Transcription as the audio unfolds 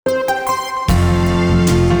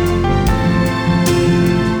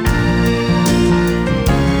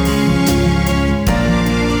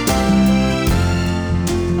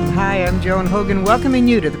Hogan welcoming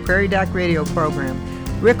you to the Prairie Doc radio program.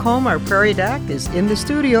 Rick Holm, our Prairie Doc, is in the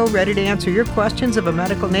studio ready to answer your questions of a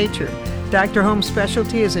medical nature. Dr. Holm's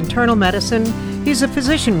specialty is internal medicine. He's a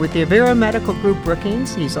physician with the Avera Medical Group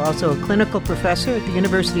Brookings. He's also a clinical professor at the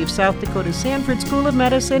University of South Dakota Sanford School of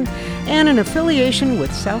Medicine and an affiliation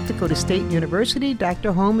with South Dakota State University.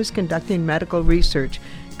 Dr. Holm is conducting medical research.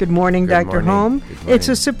 Good morning, Dr. Holm. It's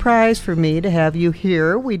a surprise for me to have you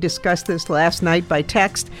here. We discussed this last night by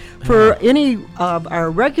text. For any of our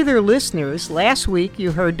regular listeners, last week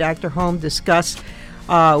you heard Dr. Holm discuss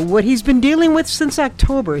what he's been dealing with since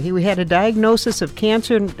October. He had a diagnosis of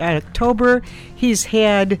cancer in October. He's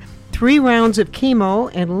had 3 rounds of chemo,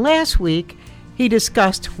 and last week he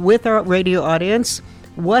discussed with our radio audience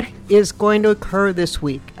what is going to occur this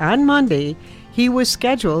week. On Monday, he was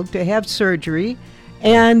scheduled to have surgery,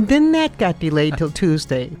 and then that got delayed till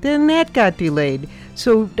Tuesday. Then that got delayed.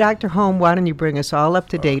 So, Dr. Holm, why don't you bring us all up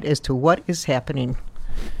to date as to what is happening?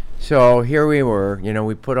 So here we were,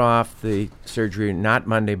 we put off the surgery, not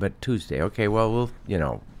Monday, but Tuesday. Okay, well,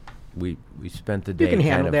 we spent the day. You can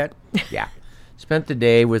handle that. Yeah. Spent the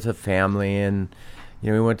day with a family, and,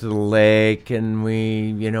 we went to the lake, and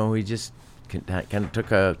we just kind of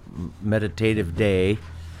took a meditative day.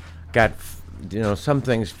 Got, some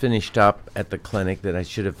things finished up at the clinic that I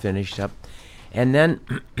should have finished up. And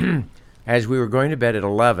then as we were going to bed at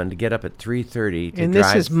 11 to get up at 3:30 to And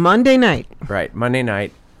this is Monday night. Right, Monday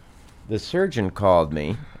night. The surgeon called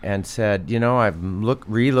me and said, I'm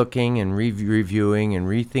re-looking and reviewing and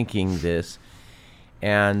rethinking this,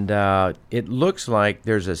 and it looks like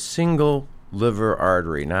there's a single liver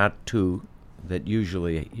artery, not 2 that you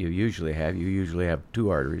usually have. You usually have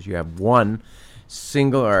 2 arteries. You have 1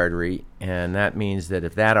 single artery, and that means that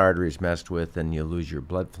if that artery is messed with, then you lose your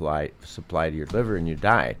blood supply to your liver and you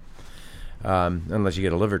die, unless you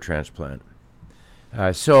get a liver transplant.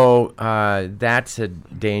 So that's a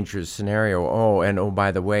dangerous scenario. Oh,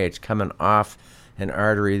 by the way, it's coming off an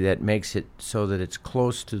artery that makes it so that it's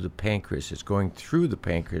close to the pancreas. It's going through the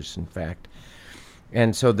pancreas, in fact.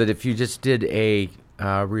 And so that if you just did a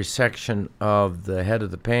resection of the head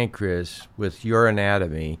of the pancreas with your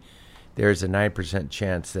anatomy, there's a 9%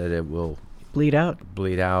 chance that it will bleed out,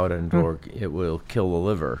 and or it will kill the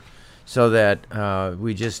liver. So that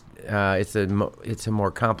we just it's a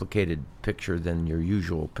more complicated picture than your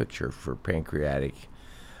usual picture for pancreatic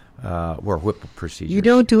or Whipple procedures. You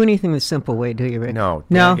don't do anything the simple way, do you, Rick? No,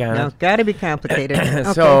 got to be complicated.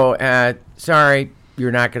 Okay. So sorry,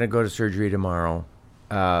 you're not going to go to surgery tomorrow.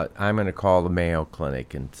 I'm going to call the Mayo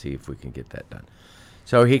Clinic and see if we can get that done.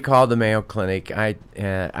 So he called the Mayo Clinic. I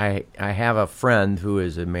have a friend who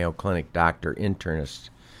is a Mayo Clinic doctor, internist,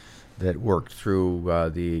 that worked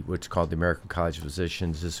through what's called the American College of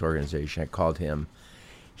Physicians, this organization. I called him.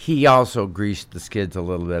 He also greased the skids a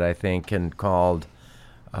little bit, I think, and called,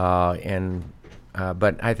 but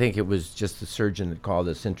I think it was just the surgeon that called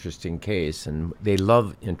this interesting case, and they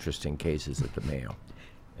love interesting cases at the Mayo.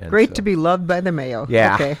 And Great to be loved by the Mayo.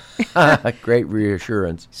 Yeah. Okay. Great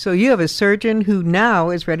reassurance. So you have a surgeon who now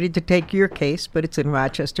is ready to take your case, but it's in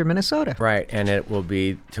Rochester, Minnesota. Right, and it will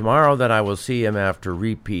be tomorrow that I will see him after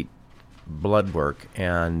repeat blood work,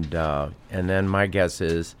 and then my guess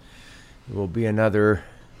is it will be another,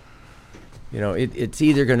 it's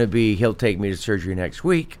either going to be he'll take me to surgery next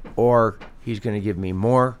week, or he's going to give me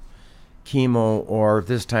more chemo, or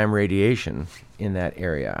this time radiation in that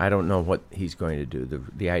area. I don't know what he's going to do.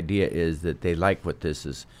 The idea is that they like what this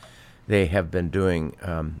is. They have been doing,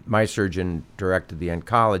 my surgeon directed the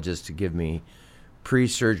oncologist to give me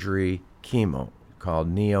pre-surgery chemo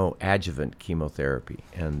called neoadjuvant chemotherapy,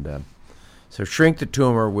 and so shrink the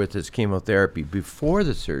tumor with this chemotherapy before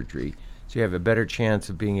the surgery, so you have a better chance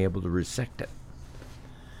of being able to resect it.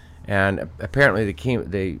 And apparently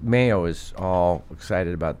the Mayo is all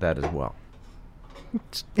excited about that as well.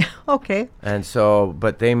 Okay. And so,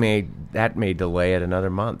 but that may delay it another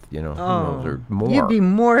month, who knows, or more. You'd be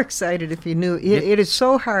more excited if you knew. It is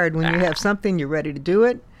so hard when you have something, you're ready to do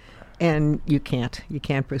it, and you can't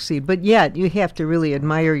proceed. But yet, you have to really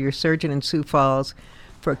admire your surgeon in Sioux Falls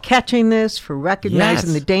for catching this, for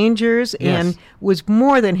recognizing the dangers, and was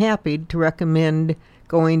more than happy to recommend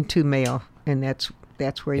going to Mayo, and that's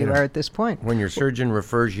where you are at this point. When your surgeon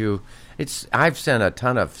refers you, I've sent a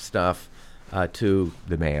ton of stuff to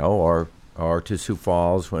the Mayo or to Sioux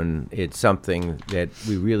Falls when it's something that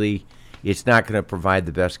it's not going to provide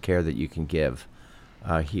the best care that you can give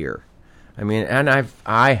here. I mean, and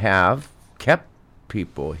I have kept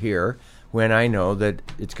people here when I know that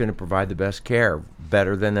it's going to provide the best care,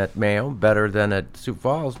 better than at Mayo, better than at Sioux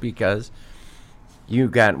Falls, because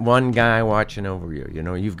you've got one guy watching over you.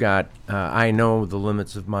 You've got, I know the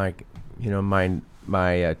limits of my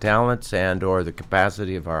my talents and or the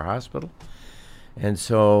capacity of our hospital. And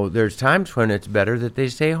so there's times when it's better that they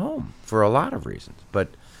stay home for a lot of reasons. But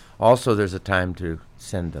also there's a time to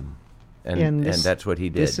send them. And that's what he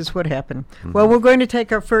did. This is what happened. Mm-hmm. Well, we're going to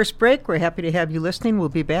take our first break. We're happy to have you listening. We'll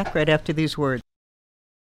be back right after these words.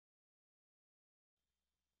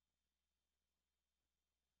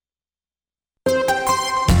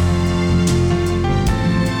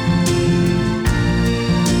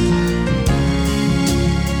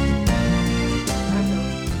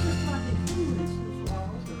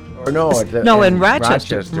 In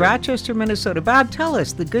Rochester, Minnesota. Bob, tell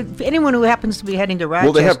us anyone who happens to be heading to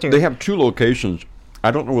Rochester. Well, they have two locations.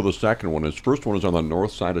 I don't know where the second one is. First one is on the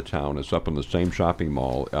north side of town. It's up in the same shopping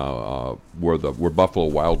mall where Buffalo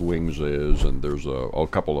Wild Wings is, and there's a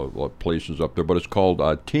couple of places up there. But it's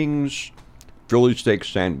called Ting's Philly Steak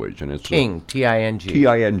Sandwich, and it's Ting, T-I-N-G,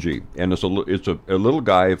 T-I-N-G, and it's a little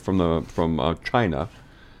guy from China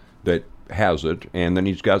that has it, and then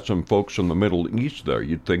he's got some folks from the Middle East there.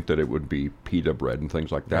 You'd think that it would be pita bread and things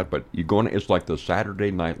like that, but you go in, it's like the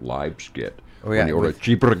Saturday Night Live skit. Oh, yeah. When you order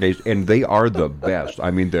cheeseburgers, and they are the best.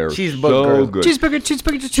 I mean, they're so good.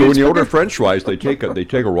 Cheeseburger. So when you order French fries, they take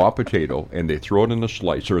a raw potato and they throw it in a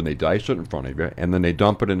slicer and they dice it in front of you, and then they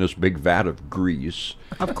dump it in this big vat of grease.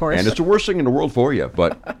 Of course. And it's the worst thing in the world for you,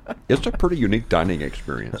 but it's a pretty unique dining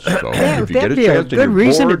experience. So yeah, if you get a chance good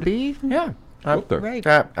reason to be. Yeah. Right.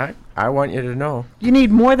 I want you to know. You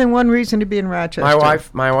need more than one reason to be in Rochester.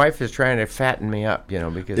 My wife is trying to fatten me up,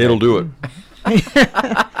 because it'll do it.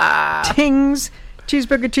 Ting's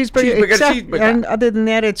cheeseburger. And other than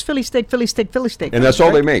that, it's Philly steak. And that's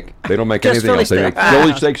all they make. They don't make anything else. They make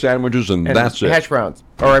Philly steak sandwiches, and that's it. Hash browns,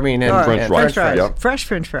 and French fries. Yep. Fresh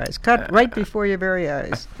French fries, cut right before your very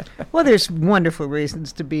eyes. Well, there's wonderful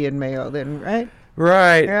reasons to be in Mayo, then, right?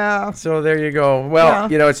 Right. Yeah. So there you go. Well,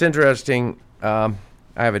 it's interesting.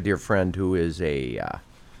 I have a dear friend who is an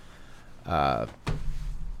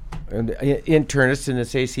internist in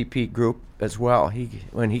this ACP group as well.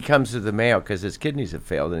 When he comes to the Mayo, because his kidneys have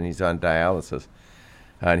failed and he's on dialysis,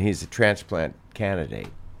 and he's a transplant candidate.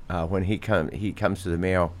 When he comes to the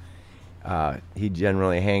Mayo, he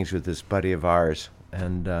generally hangs with this buddy of ours,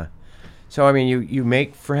 and so you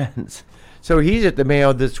make friends. So he's at the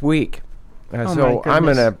Mayo this week. So I'm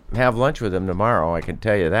going to have lunch with him tomorrow, I can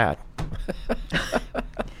tell you that.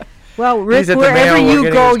 Well, Rick, wherever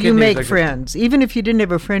you go, you make friends. Even if you didn't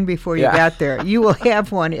have a friend before you got there, you will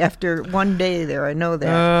have one after one day there. I know that.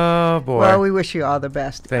 Oh, boy. Well, we wish you all the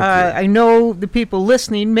best. Thank you. I know the people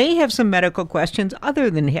listening may have some medical questions other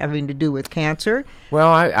than having to do with cancer.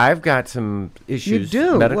 Well, I've got some issues. You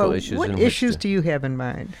do? Medical issues. What issues do you have in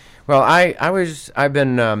mind? Well,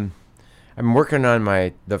 I'm working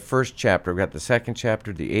on the first chapter. I've got the second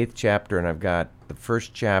chapter, the 8th chapter, and I've got the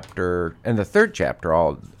first chapter and the third chapter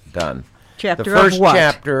all done. Chapter the first of what?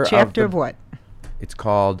 Chapter of what? It's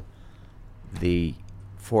called The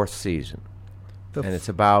Fourth Season. And it's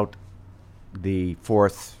about the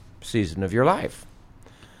fourth season of your life.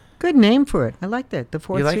 Good name for it. I like that. The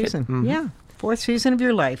fourth season. Mm-hmm. Yeah. Fourth season of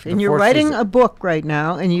your life. And you're writing a book right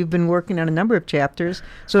now, and you've been working on a number of chapters.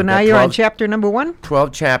 So now you're on chapter number 1?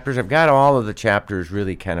 12 chapters. I've got all of the chapters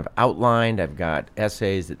really kind of outlined. I've got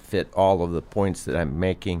essays that fit all of the points that I'm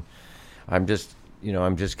making. I'm just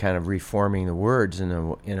kind of reforming the words in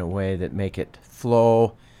a way that make it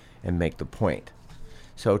flow and make the point.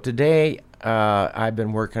 So today I've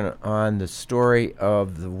been working on the story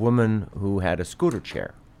of the woman who had a scooter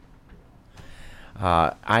chair.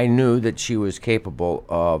 I knew that she was capable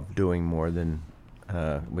of doing more than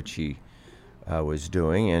what she was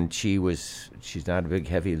doing, and she's not a big,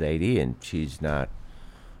 heavy lady, and she's not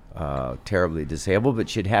terribly disabled, but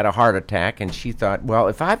she'd had a heart attack, and she thought, well,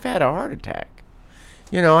 if I've had a heart attack,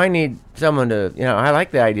 I need someone to, I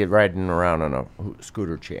like the idea of riding around on a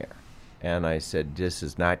scooter chair. And I said, this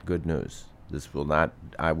is not good news.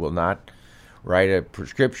 I will not write a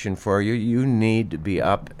prescription for you. You need to be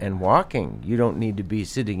up and walking. You don't need to be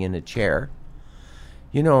sitting in a chair.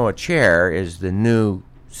 A chair is the new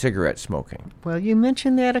cigarette smoking. Well, you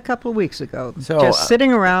mentioned that a couple of weeks ago. So, just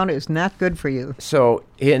sitting around is not good for you. So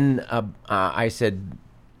I said,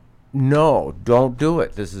 no, don't do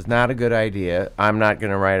it. This is not a good idea. I'm not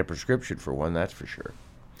going to write a prescription for one, that's for sure.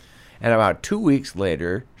 And about 2 weeks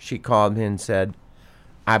later, she called me and said,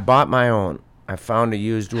 I bought my own. I found a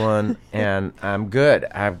used one, and I'm good.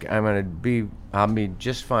 I'll be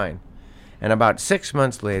just fine. And about 6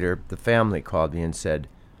 months later, the family called me and said,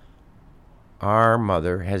 our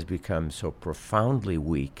mother has become so profoundly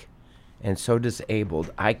weak and so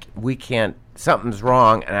disabled. We can't. Something's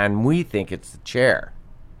wrong, and we think it's the chair.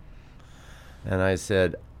 And I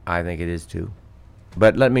said, I think it is too.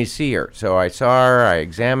 But let me see her. So I saw her, I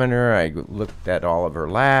examined her, I looked at all of her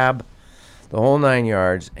lab, the whole 9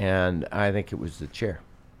 yards, and I think it was the chair.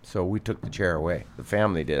 So we took the chair away. The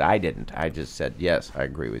family did. I didn't. I just said, yes, I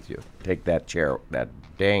agree with you. Take that chair, that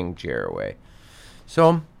dang chair away.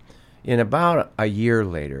 So in about a year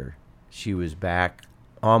later, she was back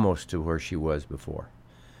almost to where she was before.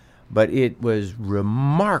 But it was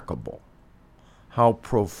remarkable how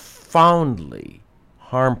profoundly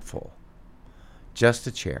harmful just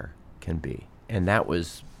a chair can be. And that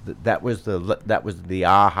was the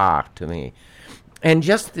aha to me. And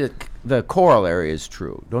just the corollary is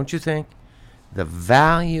true, don't you think? The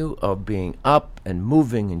value of being up and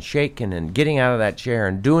moving and shaking and getting out of that chair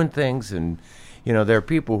and doing things. And, you know, there are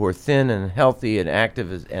people who are thin and healthy and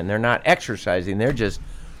active, and they're not exercising. They're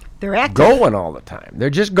active. Going all the time.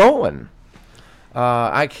 They're just going.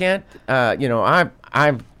 I can't,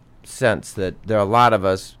 I've sensed that there are a lot of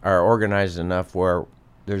us are organized enough where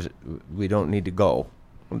we don't need to go.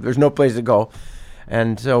 There's no place to go.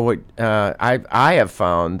 And so I have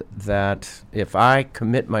found that if I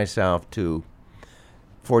commit myself to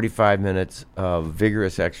 45 minutes of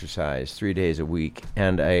vigorous exercise 3 days a week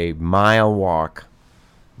and a mile walk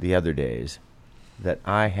the other days, that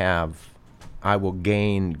I will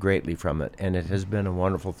gain greatly from it. And it has been a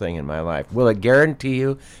wonderful thing in my life. Will it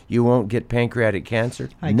guarantee you won't get pancreatic cancer?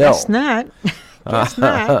 I guess not. Guess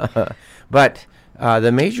not. But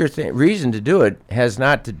the major reason to do it has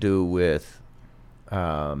not to do with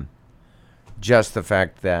just the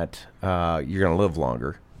fact that you're going to live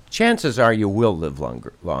longer. Chances are you will live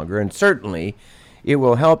longer, and certainly it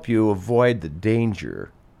will help you avoid the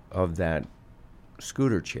danger of that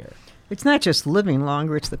scooter chair. It's not just living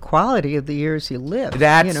longer; it's the quality of the years you live.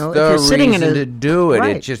 That's the reason to do it.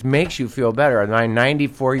 Right. It just makes you feel better. My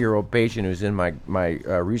 94-year-old patient who's in my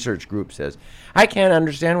research group says, I can't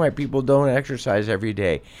understand why people don't exercise every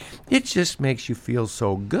day. It just makes you feel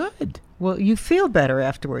so good. Well, you feel better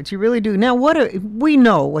afterwards. You really do. Now, we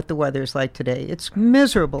know what the weather's like today. It's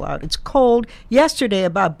miserable out. It's cold. Yesterday,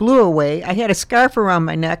 about blew away. I had a scarf around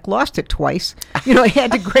my neck, lost it twice. I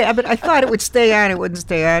had to grab it. I thought it would stay on. It wouldn't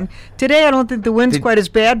stay on. Today, I don't think the wind's quite as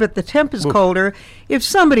bad, but the temp is colder. If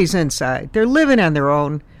somebody's inside, they're living on their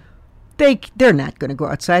own, they're not going to go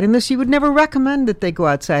outside unless you would never recommend that they go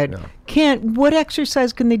outside. No. What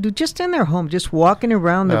exercise can they do just in their home, just walking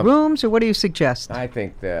around the rooms, or what do you suggest? I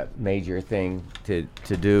think the major thing to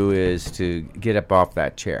do is to get up off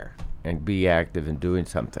that chair and be active and doing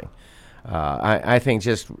something. I think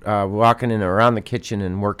just walking in around the kitchen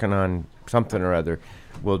and working on something or other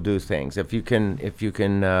will do things. If you can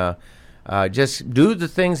just do the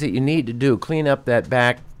things that you need to do. Clean up that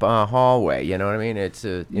back hallway. You know what I mean? It's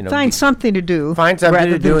find something to do. Find something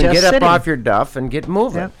to do and get sitting. up off your duff and get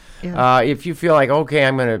moving. Yep. Yeah. If you feel like, okay,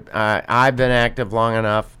 I've been active long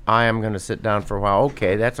enough, I am going to sit down for a while.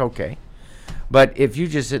 Okay, that's okay. But if you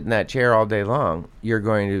just sit in that chair all day long, you're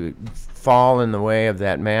going to fall in the way of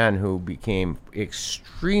that man who became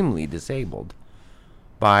extremely disabled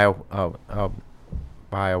by a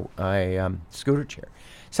scooter chair.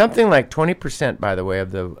 Something like 20%, by the way,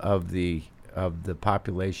 of the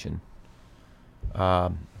population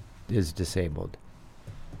is disabled.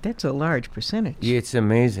 That's a large percentage. It's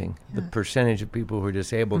amazing, the percentage of people who are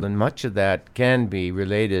disabled, and much of that can be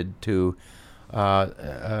related to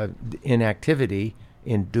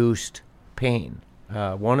inactivity-induced pain.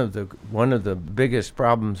 One of the biggest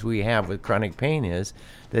problems we have with chronic pain is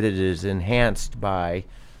that it is enhanced by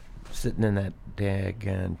sitting in that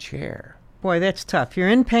daggone chair. Boy, that's tough. You're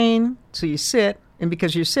in pain, so you sit, and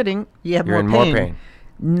because you're sitting, you have more pain.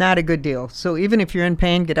 Not a good deal. So even if you're in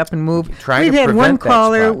pain, get up and move. We've had one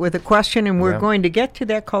caller with a question, and we're going to get to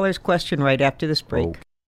that caller's question right after this break.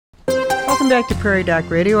 Welcome back to Prairie Doc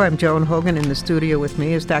Radio. I'm Joan Hogan. In the studio with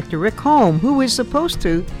me is Dr. Rick Holm, who is supposed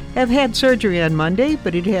to have had surgery on Monday,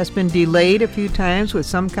 but it has been delayed a few times with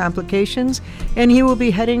some complications, and he will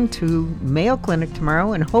be heading to Mayo Clinic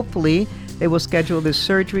tomorrow, and hopefully they will schedule this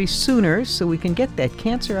surgery sooner so we can get that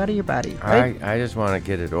cancer out of your body. Right? I just want to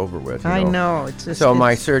get it over with. I know.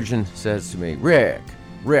 My surgeon says to me, Rick,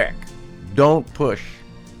 don't push.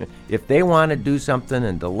 If they want to do something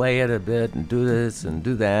and delay it a bit and do this and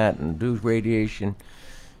do that and do radiation,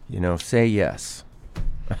 say yes.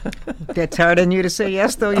 That's hard on you to say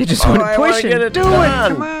yes, though. You just want to push it. Do it.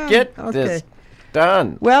 Come on. Get this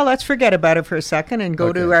done. Well, let's forget about it for a second and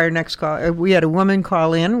go to our next call. We had a woman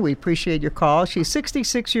call in. We appreciate your call. She's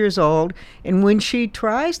 66 years old, and when she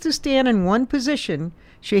tries to stand in one position,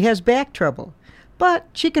 she has back trouble. But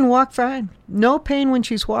she can walk fine. No pain when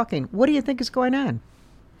she's walking. What do you think is going on?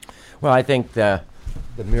 Well, I think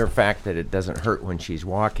the mere fact that it doesn't hurt when she's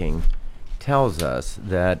walking tells us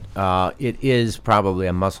that it is probably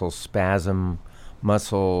a muscle spasm,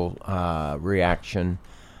 muscle reaction.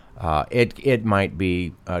 It might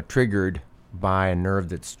be triggered by a nerve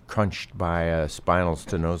that's crunched by a spinal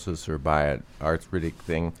stenosis or by an arthritic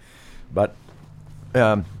thing. But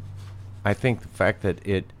I think the fact that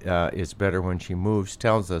it is better when she moves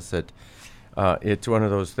tells us that it's one of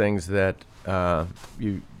those things that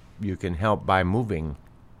you can help by moving.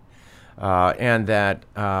 And that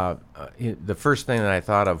the first thing that I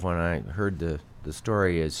thought of when I heard the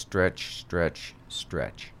story is stretch, stretch,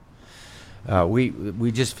 stretch.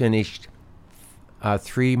 We just finished a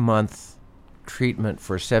 3-month treatment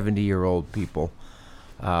for 70-year-old people.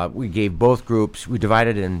 We gave both groups. We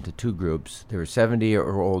divided it into 2 groups. They were 70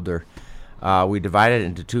 or older. We divided it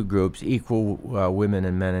into 2 groups, equal women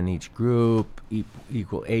and men in each group,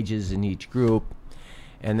 equal ages in each group.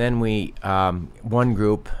 And then we, one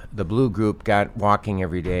group, the blue group, got walking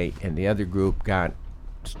every day, and the other group got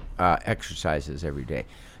exercises every day.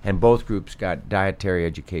 And both groups got dietary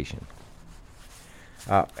education.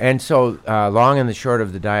 And so long and the short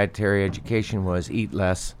of the dietary education was eat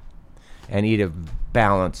less and eat a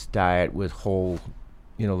balanced diet with whole,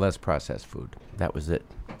 less processed food. That was it.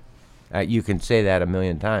 You can say that a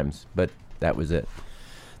million times, but that was it.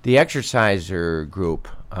 The exerciser group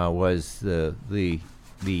was the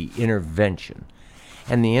intervention.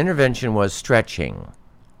 And the intervention was stretching,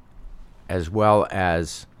 as well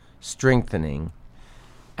as strengthening,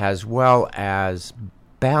 as well as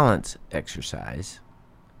balance exercise,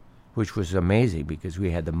 which was amazing because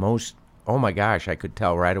we had the most, oh my gosh, I could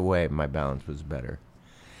tell right away my balance was better.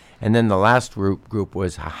 And then the last group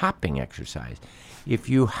was a hopping exercise. If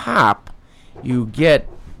you hop, you get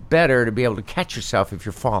better to be able to catch yourself if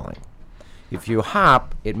you're falling. If you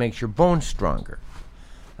hop, it makes your bones stronger.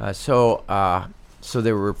 So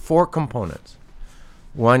there were 4 components.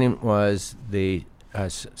 One was the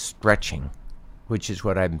stretching, which is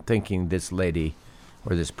what I'm thinking this lady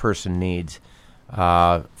or this person needs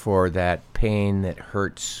for that pain that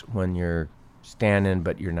hurts when you're standing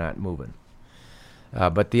but you're not moving.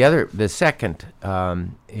 But the second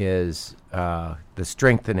is the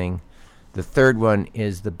strengthening. The third one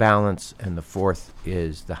is the balance, and the fourth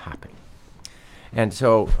is the hopping. And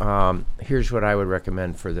so here's what I would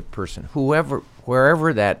recommend for the person,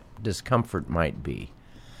 wherever that discomfort might be.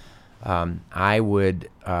 I would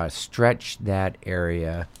stretch that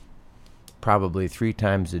area probably 3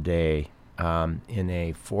 times a day in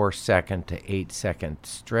a 4-second to 8-second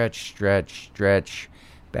stretch,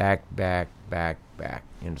 back,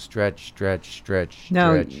 stretch.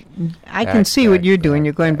 Now, I can see what you're doing.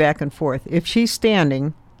 You're going back and forth. If she's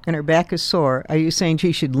standing and her back is sore, are you saying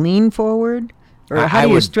she should lean forward? Or how do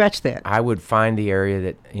you stretch that? I would find the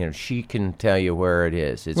area that, she can tell you where it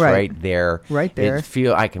is. It's right there. Right there.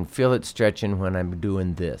 I can feel it stretching when I'm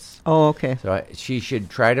doing this. Oh, okay. So she should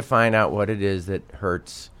try to find out what it is that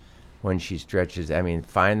hurts when she stretches.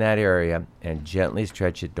 Find that area and gently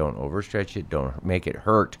stretch it. Don't overstretch it. Don't make it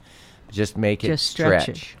hurt. Just make it stretch.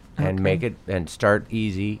 It. And okay. Make it, and start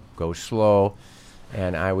easy, go slow.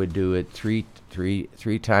 And I would do it three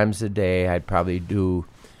times a day. I'd probably do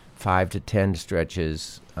 5 to 10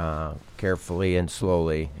 stretches carefully and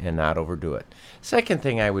slowly and not overdo it. Second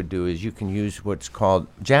thing I would do is you can use what's called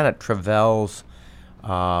Janet Travell's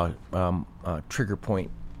trigger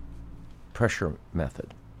point pressure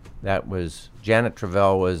method. That was, Janet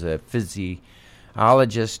Travell was a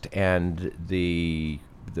physiologist and the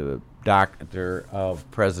doctor of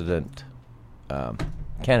President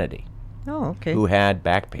Kennedy. Oh, okay. Who had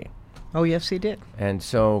back pain. Oh, yes, he did. And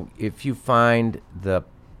so if you find the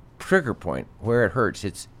trigger point where it hurts,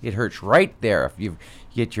 it hurts right there. If you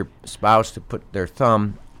get your spouse to put their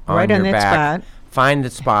thumb on your back, find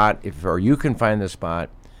the spot, or you can find the spot.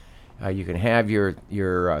 You can have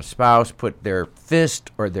your spouse put their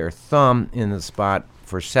fist or their thumb in the spot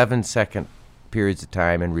for 7-second periods of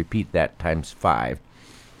time and repeat that times 5.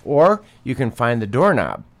 Or you can find the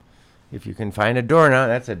doorknob. If you can find a doorknob,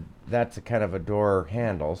 that's a kind of a door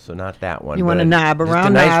handle, so not that one. You want a knob, a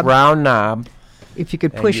round knob. Just a nice round knob. If you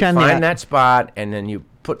could push on that. Find that spot, and then you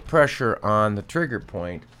put pressure on the trigger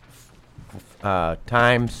point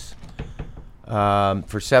times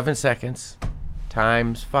for 7 seconds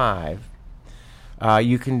times 5.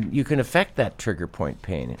 You can affect that trigger point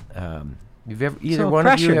pain. Either one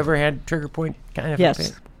of you ever had trigger point kind of pain?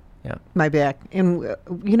 Yes. Yeah. My back. And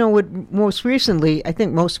what most recently, I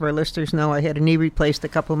think most of our listeners know, I had a knee replaced a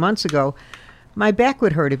couple of months ago. My back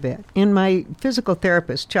would hurt a bit. And my physical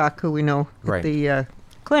therapist, Chuck, who we know at the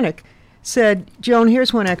clinic, said, Joan,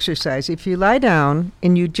 here's one exercise. If you lie down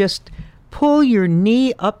and you just pull your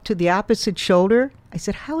knee up to the opposite shoulder. I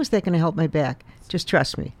said, how is that going to help my back? Just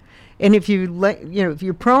trust me. And if if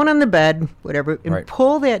you're prone on the bed, whatever, and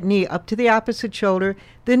pull that knee up to the opposite shoulder,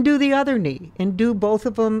 then do the other knee and do both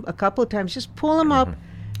of them a couple of times. Just pull them up.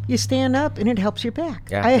 You stand up, and it helps your back.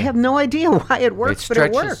 Yeah. I have no idea why it works, but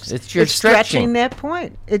it works. It's stretching that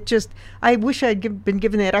point. I wish I'd been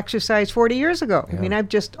given that exercise 40 years ago. Yeah. I mean, I've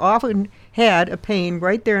just often had a pain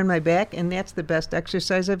right there in my back, and that's the best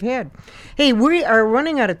exercise I've had. Hey, we are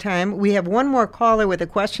running out of time. We have one more caller with a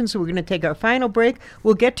question, so we're going to take our final break.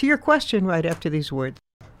 We'll get to your question right after these words.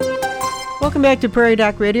 Welcome back to Prairie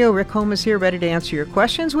Doc Radio. Rick Holm is here, ready to answer your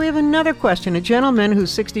questions. We have another question. A gentleman who's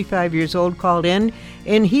 65 years old called in,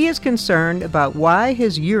 and he is concerned about why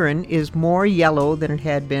his urine is more yellow than it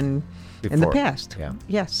had been in the past. Yeah.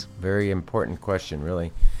 Yes. Very important question,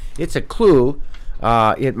 really. It's a clue.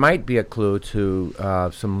 It might be a clue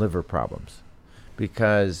to some liver problems,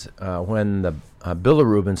 because when the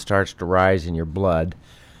bilirubin starts to rise in your blood,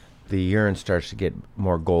 the urine starts to get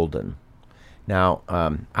more golden. Now,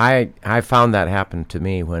 I found that happen to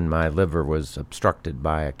me when my liver was obstructed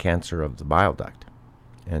by a cancer of the bile duct.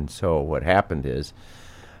 And so what happened is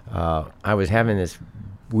I was having this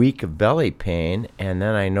week of belly pain, and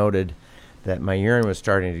then I noted that my urine was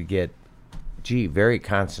starting to get, very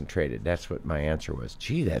concentrated. That's what my answer was.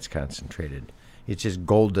 That's concentrated. It's just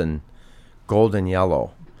golden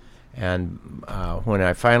yellow. And when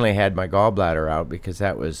I finally had my gallbladder out, because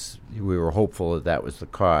we were hopeful that was the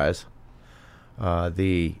cause,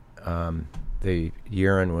 the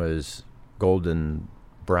urine was golden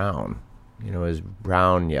brown, it was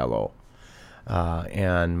brown yellow,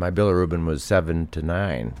 and my bilirubin was 7 to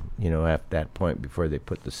 9, at that point before they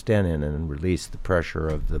put the stent in and released the pressure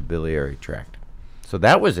of the biliary tract. So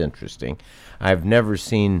that was interesting. I've never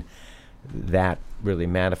seen that really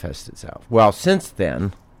manifest itself. Well, since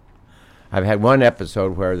then, I've had one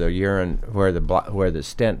episode where where the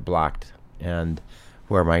stent blocked, and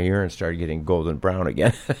where my urine started getting golden brown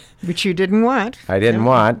again. Which you didn't want. I didn't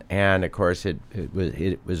want, and of course it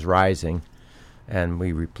was rising, and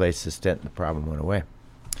we replaced the stent and the problem went away.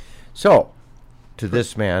 So, to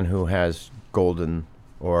this man who has golden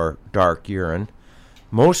or dark urine,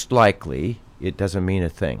 most likely it doesn't mean a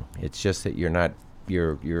thing. It's just that you're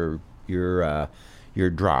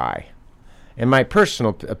dry. And my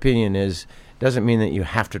personal opinion is, doesn't mean that you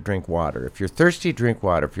have to drink water. If you're thirsty, drink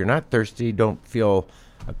water. If you're not thirsty, don't feel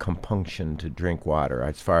a compunction to drink water.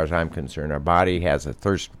 As far as I'm concerned, our body has a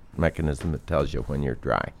thirst mechanism that tells you when you're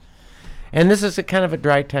dry. And this is a kind of a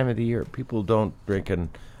dry time of the year. People don't drink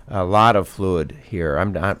a lot of fluid here.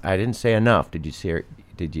 I didn't say enough. Did you hear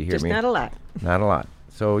Just me? Not a lot. Not a lot.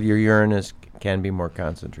 So your urine can be more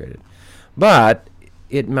concentrated. But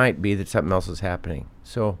it might be that something else is happening.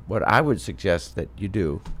 So what I would suggest that you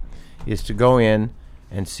do is to go in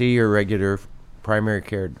and see your regular primary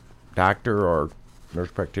care doctor or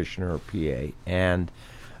nurse practitioner or PA, and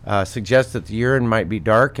suggest that the urine might be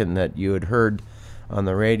dark, and that you had heard on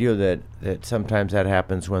the radio that sometimes that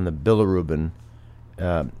happens when the bilirubin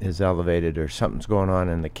is elevated, or something's going on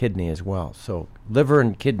in the kidney as well. So liver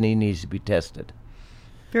and kidney needs to be tested.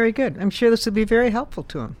 Very good. I'm sure this would be very helpful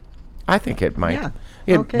to him. I think it might. Yeah.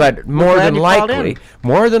 Okay. But more than likely,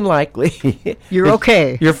 you're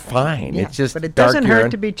okay. You're fine. Yeah. It's just but it doesn't urine.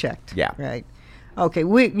 hurt to be checked. Yeah. Right. Okay.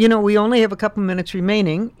 We only have a couple minutes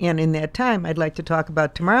remaining, and in that time, I'd like to talk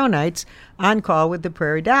about tomorrow night's On Call with the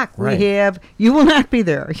Prairie Doc. Right. You will not be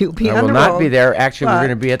there. You'll be on the road. I will not be there. Actually, we're going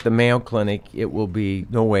to be at the Mayo Clinic. It will be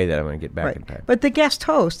no way that I'm going to get back in time. But the guest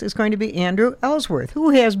host is going to be Andrew Ellsworth, who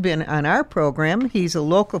has been on our program. He's a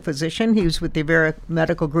local physician. He's with the Avera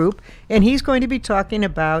Medical Group, and he's going to be talking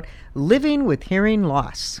about living with hearing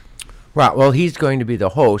loss. Well, he's going to be the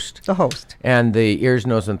host. The host. And the ears,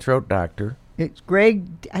 nose, and throat doctor. It's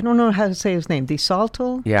Greg, I don't know how to say his name,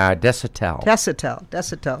 DeSalto? Yeah, Desitel.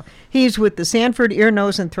 Desitel. He's with the Sanford Ear,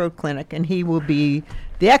 Nose, and Throat Clinic, and he will be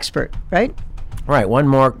the expert, right? Right. One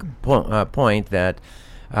more point that,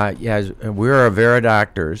 yes, we're Avera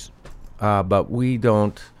doctors, but we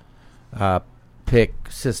don't pick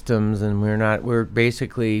systems, and we're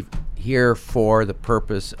basically here for the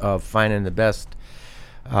purpose of finding the best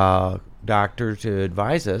doctor to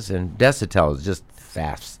advise us, and Desitel is just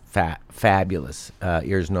fabulous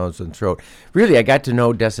ears, nose, and throat. Really, I got to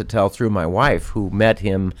know Desitel through my wife, who met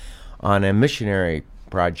him on a missionary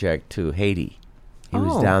project to Haiti. He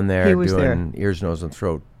was down there doing ears, nose, and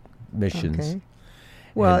throat missions. Okay.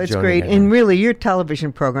 Well, it's great. And really, your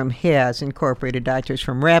television program has incorporated doctors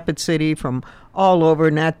from Rapid City, from all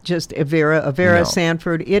over, not just Avera,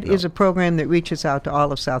 Sanford. It is a program that reaches out to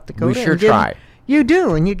all of South Dakota. We sure try. You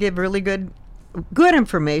do, and you give really good good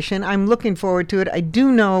information. I'm looking forward to it. I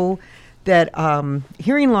do know that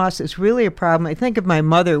hearing loss is really a problem. I think of my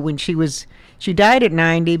mother when she died at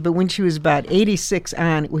 90, but when she was about 86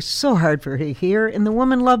 on, it was so hard for her to hear, and the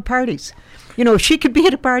woman loved parties. You know, if she could be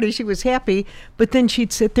at a party, she was happy, but then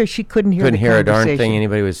she'd sit there, she couldn't hear the Couldn't hear a darn conversation. thing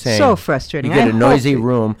anybody was saying. So frustrating. You get I a noisy hope-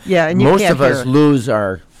 room. Yeah, and you most can't of us hear. lose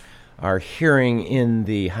our hearing in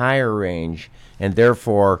the higher range, and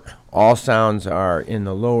therefore all sounds are in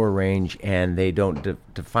the lower range, and they don't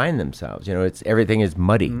define themselves. You know, everything is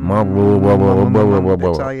muddy.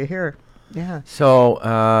 That's all you hear. Yeah. So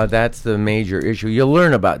that's the major issue. You'll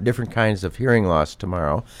learn about different kinds of hearing loss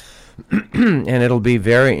tomorrow, and it'll be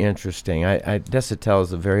very interesting. Desitel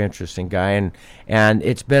is a very interesting guy, and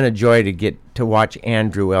it's been a joy to get to watch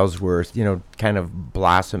Andrew Ellsworth, you know, kind of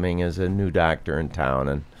blossoming as a new doctor in town,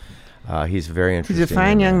 and he's very interesting. He's a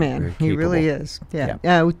fine young man. very He really capable. is.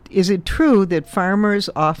 Yeah. Is it true that farmers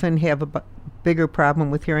often have a bigger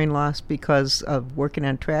problem with hearing loss because of working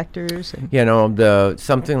on tractors? And You know,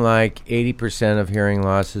 something like 80% of hearing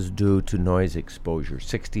loss is due to noise exposure,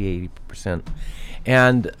 60-80%.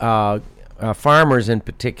 And farmers in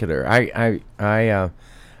particular, I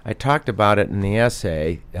talked about it in the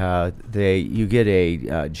essay. You get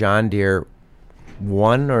a John Deere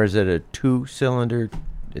 1, or is it a 2-cylinder?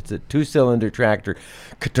 It's a 2-cylinder tractor.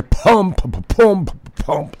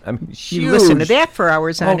 Pump. I mean, huge. you listen to that for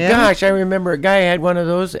hours on Oh end. gosh, I remember a guy had one of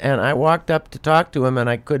those, and I walked up to talk to him, and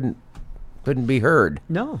I couldn't be heard.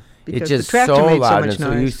 No, It's because just the tractor so made loud, so much and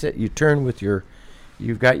so noise. you turn with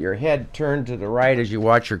you've got your head turned to the right as you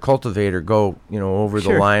watch your cultivator go, you know, over the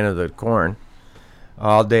Sure. line of the corn,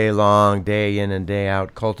 all day long, day in and day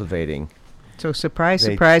out cultivating. So surprise,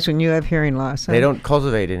 They- surprise, when you have hearing loss. Huh? They don't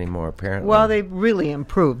cultivate anymore, apparently. Well, they really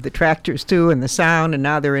improved the tractors too, and the sound, and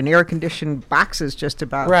now they're in air-conditioned boxes just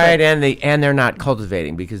about. right, But and they're not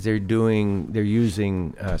cultivating because they're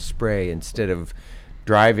using spray instead of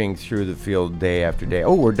driving through the field day after day.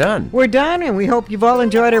 Oh, we're done. we're done, and we hope you've all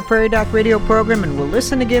enjoyed our Prairie Doc radio program, and we'll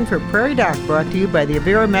listen again for Prairie Doc, brought to you by the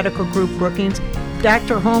Avera Medical Group Brookings.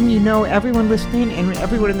 Dr. Holm, you know everyone listening and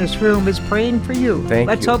everyone in this room is praying for you. Thank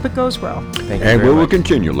Let's you. hope it goes well. Thank you And very we will much.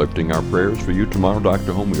 continue lifting our prayers for you tomorrow,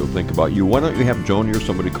 Dr. Holm. We'll think about you. Why don't you have Joni or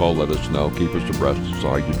somebody call, let us know. Keep us abreast. That's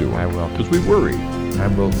all you do. I will. Because we worry.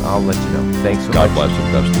 I'll let you know. Thanks so God much. bless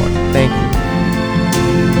and best luck. Thank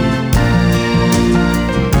you.